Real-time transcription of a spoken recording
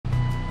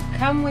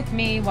Come with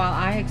me while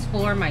I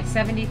explore my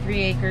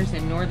 73 acres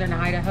in northern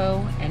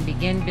Idaho and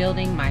begin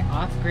building my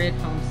off-grid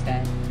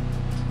homestead.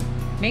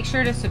 Make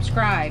sure to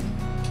subscribe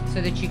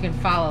so that you can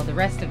follow the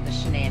rest of the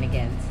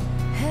shenanigans.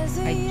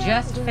 I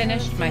just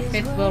finished my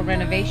fifth wheel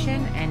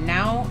renovation, and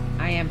now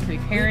I am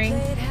preparing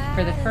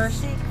for the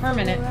first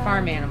permanent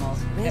farm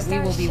animals that we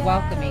will be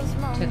welcoming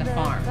to the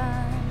farm.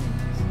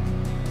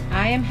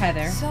 I am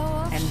Heather,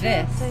 and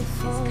this is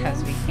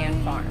 'Cause We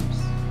Can Farms.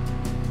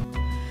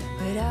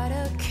 Without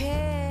a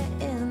care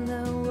in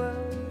the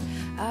world,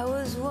 I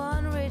was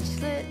one rich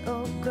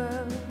little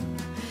girl,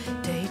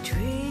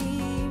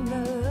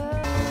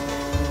 daydreamer.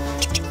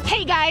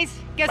 Hey guys,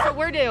 guess what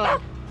we're doing?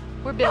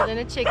 We're building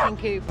a chicken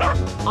coop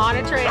on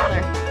a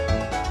trailer.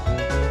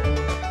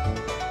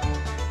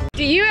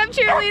 Do you have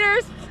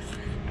cheerleaders?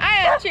 I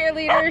have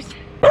cheerleaders.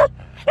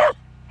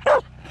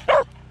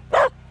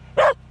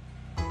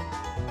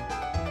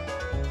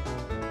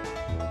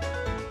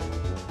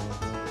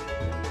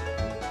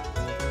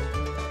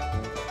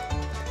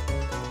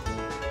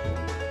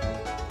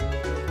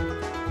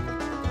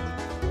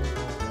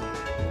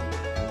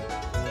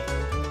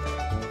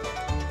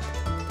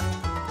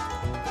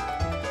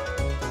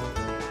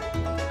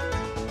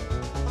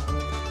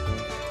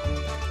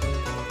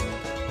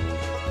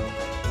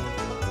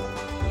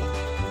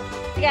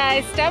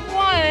 Guys, step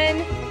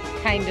one,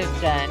 kind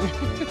of done.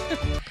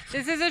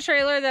 This is a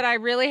trailer that I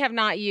really have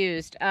not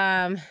used.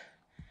 I've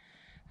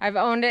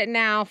owned it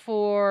now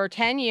for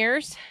 10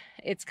 years.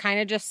 It's kind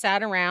of just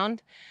sat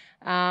around.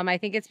 I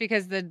think it's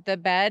because the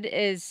bed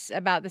is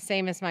about the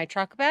same as my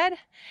truck bed.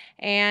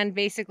 And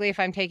basically if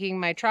I'm taking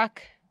my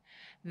truck,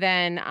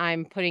 then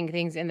I'm putting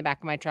things in the back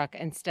of my truck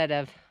instead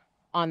of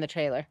on the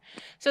trailer.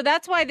 So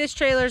that's why this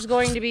trailer is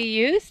going to be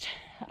used.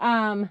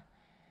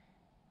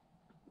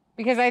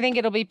 Because I think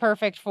it'll be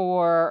perfect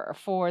for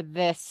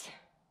this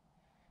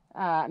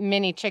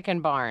mini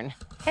chicken barn.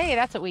 Hey,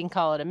 that's what we can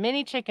call it, a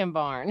mini chicken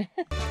barn.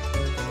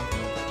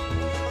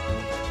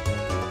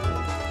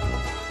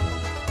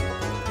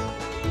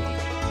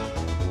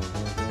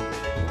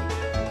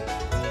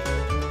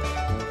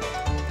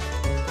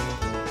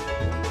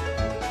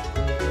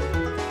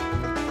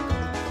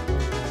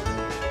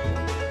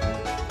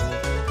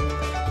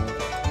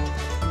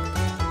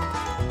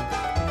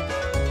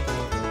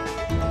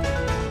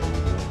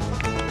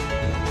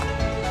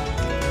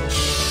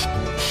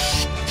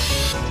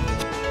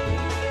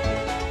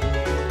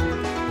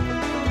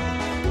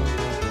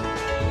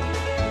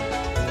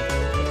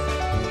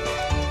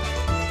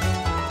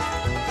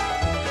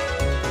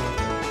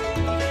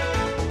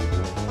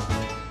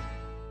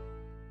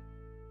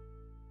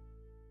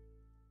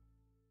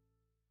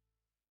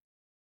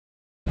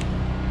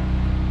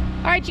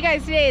 All right, you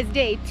guys, today is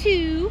day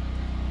 2,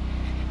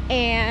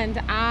 and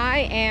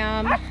I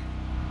am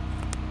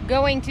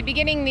going to be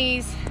getting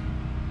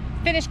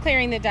finished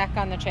clearing the deck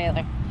on the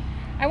trailer.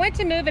 I went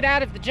to move it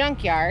out of the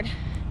junkyard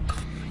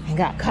and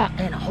got caught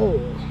in a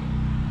hole.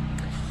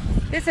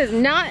 This is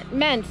not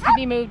meant to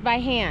be moved by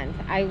hand.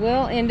 I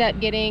will end up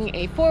getting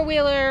a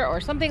 4-wheeler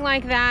or something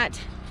like that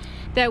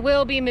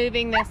will be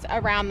moving this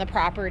around the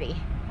property.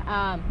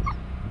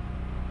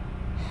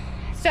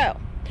 So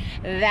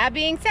that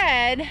being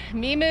said,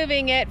 me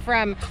moving it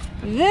from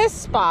this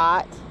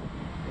spot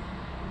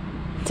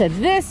to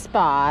this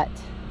spot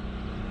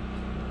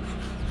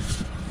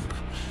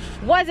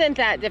wasn't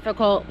that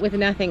difficult with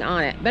nothing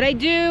on it. But I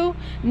do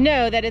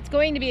know that it's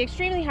going to be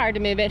extremely hard to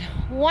move it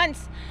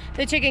once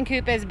the chicken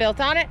coop is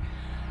built on it.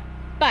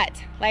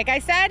 But like I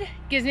said,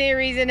 gives me a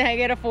reason to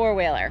get a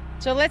 4-wheeler.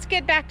 So let's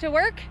get back to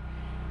work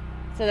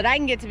so that I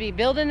can get to be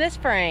building this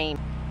frame.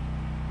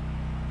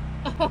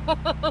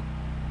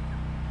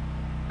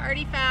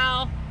 Already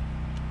foul.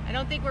 I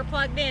don't think we're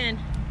plugged in.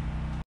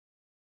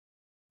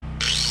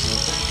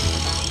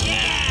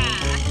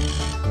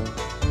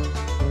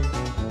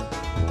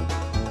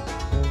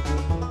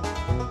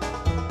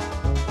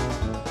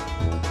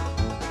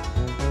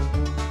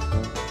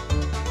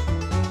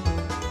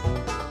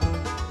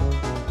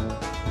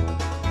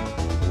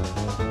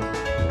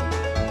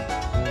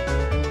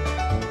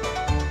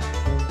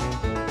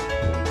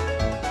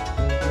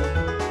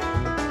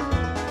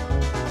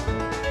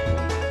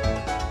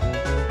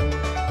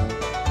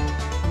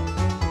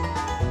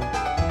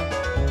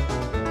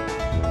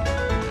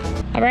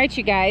 All right,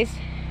 you guys,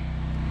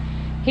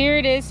 here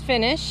it is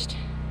finished.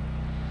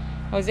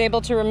 I was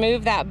able to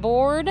remove that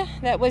board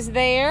that was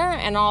there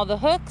and all the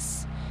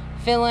hooks,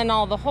 fill in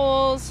all the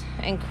holes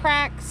and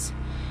cracks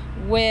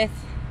with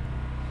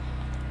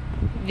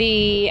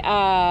the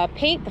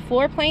paint, the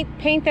floor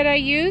paint that I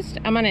used.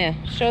 I'm gonna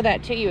show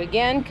that to you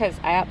again because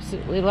I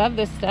absolutely love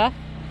this stuff.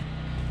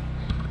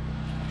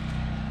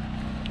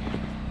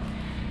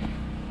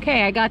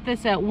 Okay, I got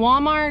this at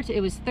Walmart.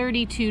 It was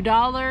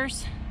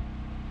 $32.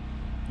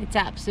 It's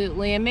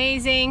absolutely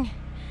amazing.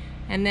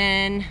 And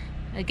then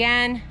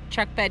again,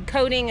 truck bed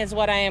coating is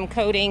what I am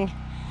coating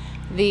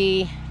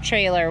the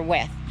trailer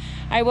with.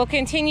 I will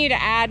continue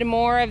to add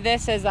more of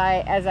this as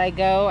I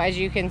go. As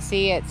you can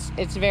see,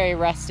 it's very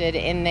rusted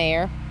in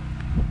there.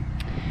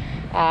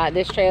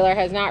 This trailer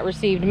has not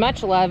received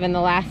much love in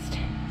the last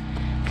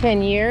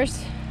 10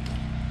 years.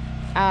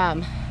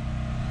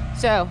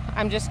 So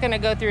I'm just gonna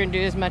go through and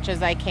do as much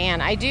as I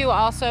can. I do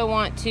also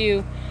want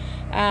to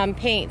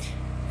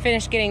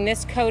finish getting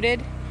this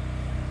coated.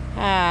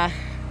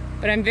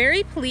 But I'm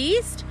very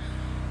pleased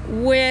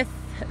with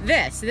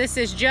this. This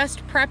is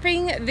just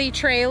prepping the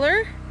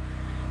trailer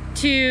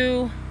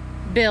to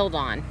build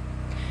on.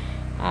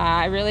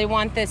 I really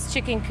want this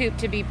chicken coop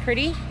to be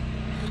pretty.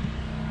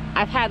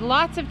 I've had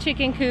lots of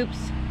chicken coops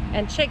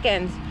and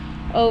chickens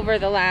over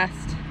the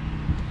last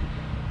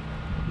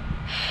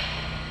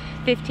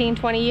 15,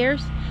 20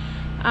 years.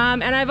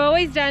 And I've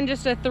always done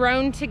just a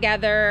thrown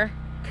together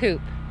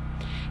coop.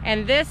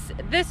 And this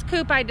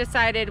coop I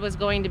decided was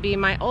going to be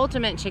my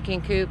ultimate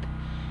chicken coop.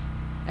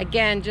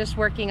 Again, just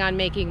working on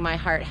making my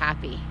heart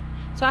happy.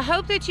 So I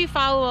hope that you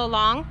follow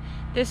along.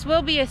 This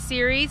will be a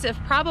series of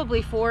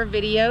probably 4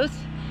 videos,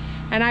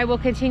 and I will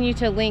continue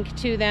to link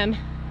to them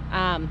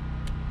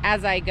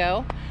as I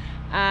go.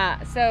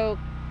 So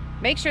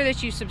make sure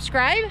that you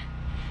subscribe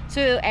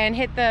and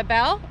hit the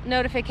bell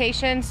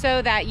notification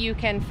so that you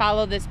can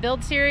follow this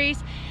build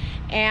series.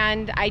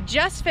 And I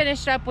just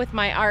finished up with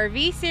my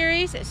RV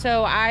series,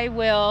 so I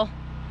will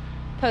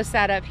post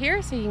that up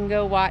here so you can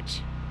go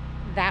watch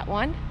that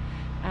one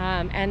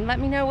and let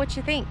me know what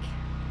you think.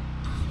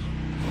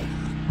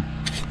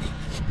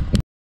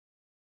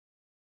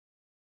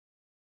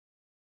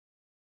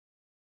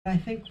 I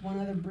think one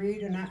other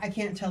breed, and I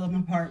can't tell them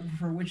apart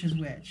for which is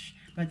which,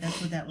 but that's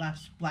what that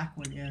last black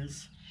one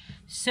is.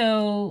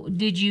 So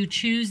did you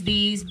choose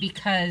these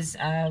because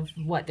of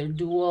what, they're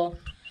dual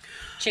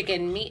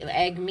chicken meat,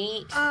 egg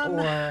meat,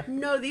 or?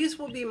 No, these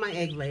will be my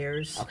egg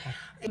layers. Okay.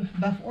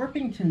 Buff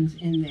Orpington's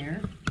in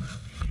there,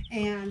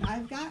 and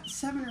I've got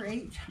 7 or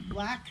 8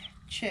 black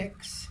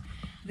chicks.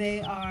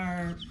 They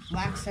are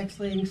black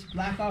sexlings,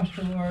 black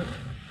Australorp,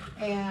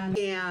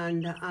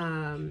 and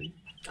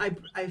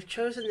I've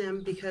chosen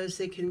them because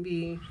they can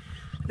be,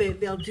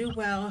 they'll do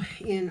well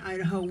in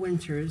Idaho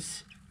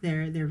winters.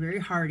 They're very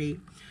hardy.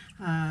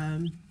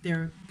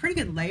 They're pretty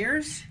good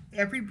layers.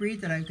 Every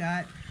breed that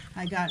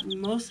I got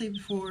mostly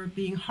for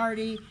being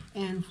hardy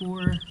and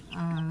for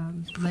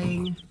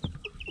laying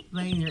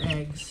their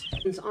eggs.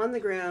 If it's on the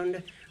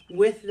ground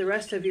with the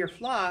rest of your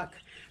flock,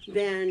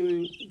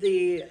 then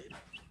the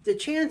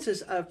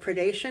chances of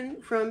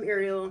predation from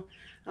aerial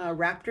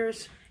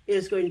raptors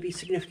is going to be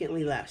significant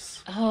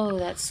less. Oh,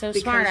 that's so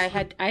smart.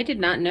 I did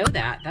not know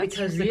that. That's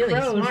really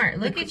smart.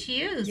 Look at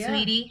you,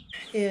 sweetie.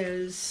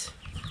 These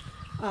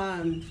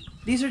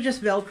are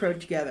just Velcroed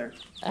together.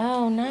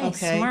 Oh,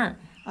 nice. Okay. Smart.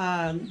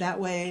 That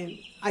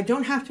way I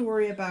don't have to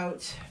worry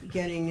about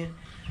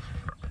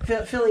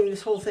filling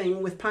this whole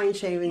thing with pine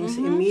shavings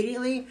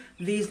immediately.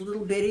 These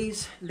little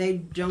bitties, they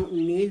don't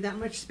need that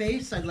much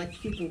space. I'd like to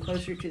keep them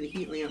closer to the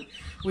heat lamp,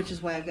 which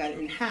is why I've got it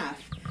in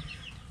half.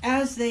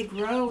 As they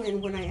grow,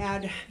 and when I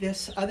add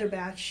this other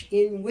batch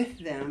in with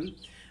them,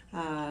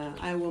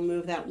 I will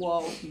move that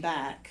wall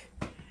back.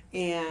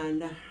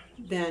 And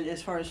then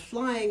as far as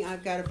flying,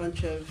 I've got a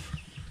bunch of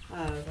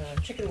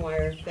chicken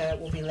wire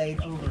that will be laid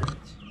over it.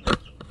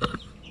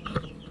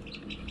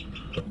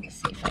 Let's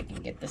see if I can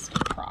get this to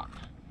prop.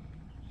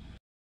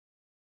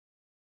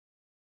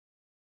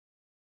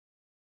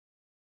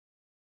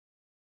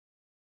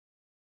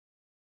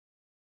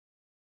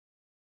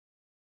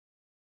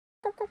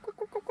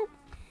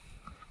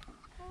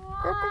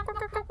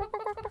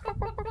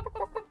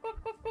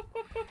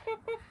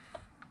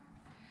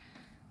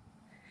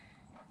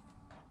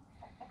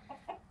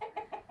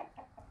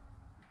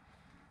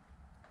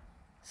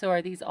 So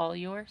are these all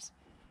yours?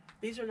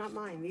 These are not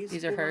mine.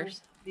 These are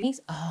hers? These?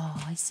 Oh,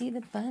 I see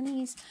the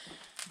bunnies.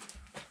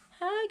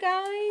 Hi,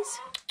 guys.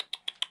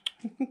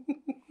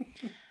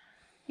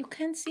 You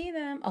can see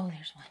them. Oh,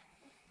 there's one.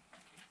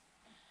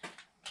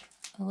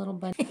 A little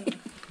bunny.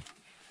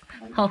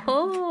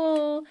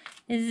 Oh,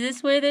 is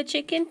this where the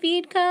chicken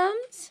feed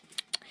comes?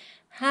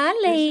 Hi,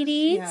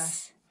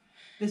 ladies.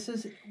 This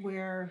is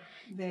where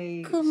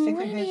they Good stick morning.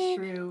 their heads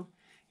through.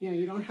 You know,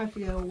 you don't have to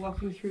go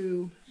walking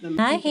through the.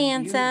 Hi,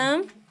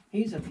 handsome.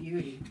 He's a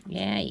beauty.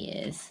 Yeah, he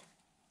is.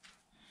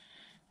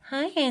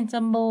 Hi,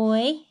 handsome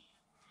boy.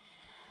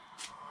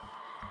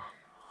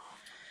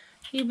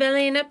 You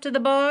bellying up to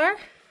the bar?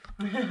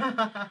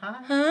 Huh?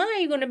 Are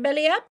you going to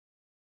belly up?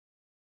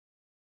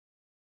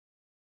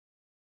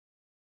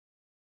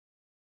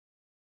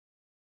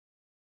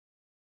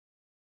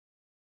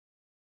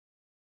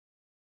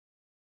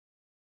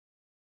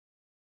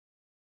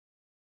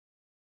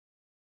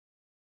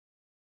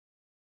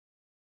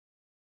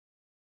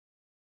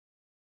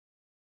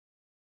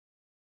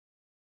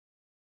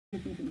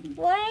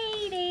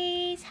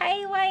 Ladies,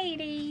 hey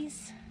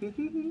ladies.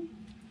 I'm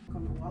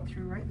gonna walk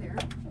through right there.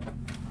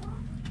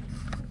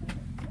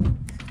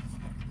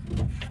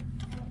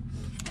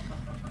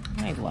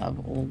 I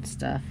love old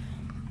stuff.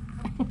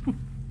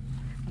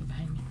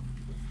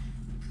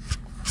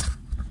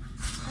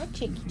 Hi,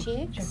 Chicky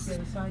Chicks. Check the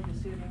other side to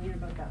see what I mean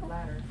about that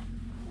ladder.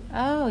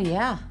 Oh,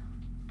 yeah.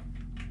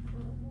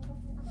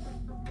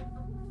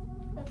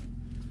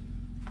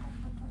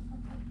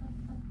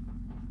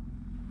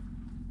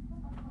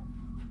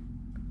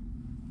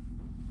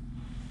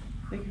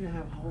 They're gonna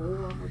have a whole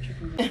lot more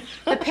chicken dinners.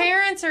 The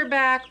parents are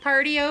back.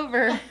 Party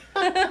over.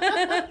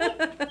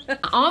 I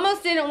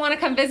almost didn't want to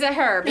come visit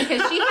her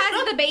because she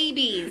has the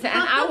babies and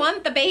I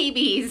want the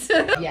babies.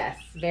 Yes,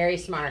 very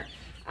smart.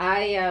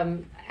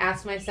 I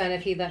asked my son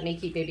if he'd let me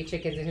keep baby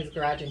chickens in his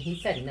garage and he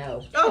said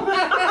no.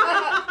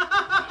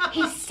 Oh.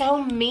 He's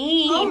so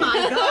mean. Oh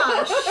my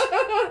gosh.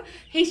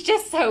 He's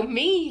just so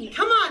mean.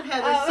 Come on,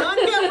 Heather, son,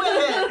 get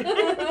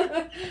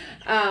with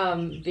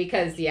it.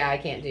 Because yeah, I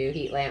can't do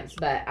heat lamps,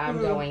 but I'm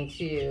going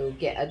to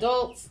get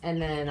adults and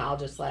then I'll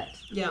just let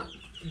them.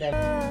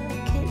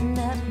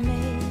 Kidnap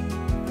me,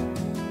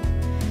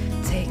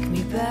 take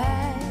me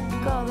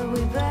back, all the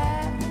way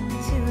back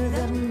to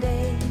them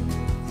days,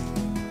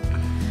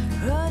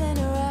 running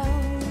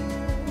around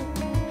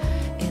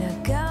in a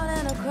gown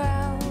and a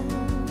crown,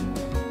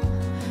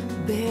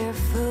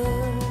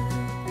 barefoot.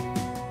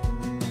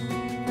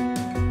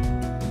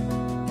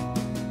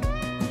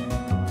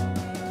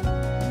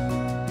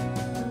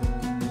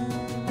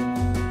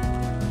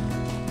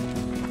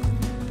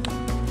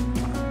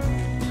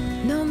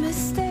 No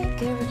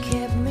mistake ever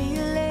kept me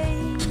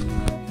late.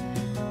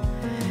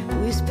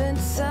 We spent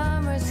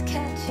summers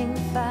catching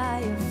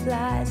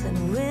fireflies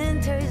and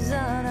winters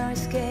on our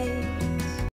skates.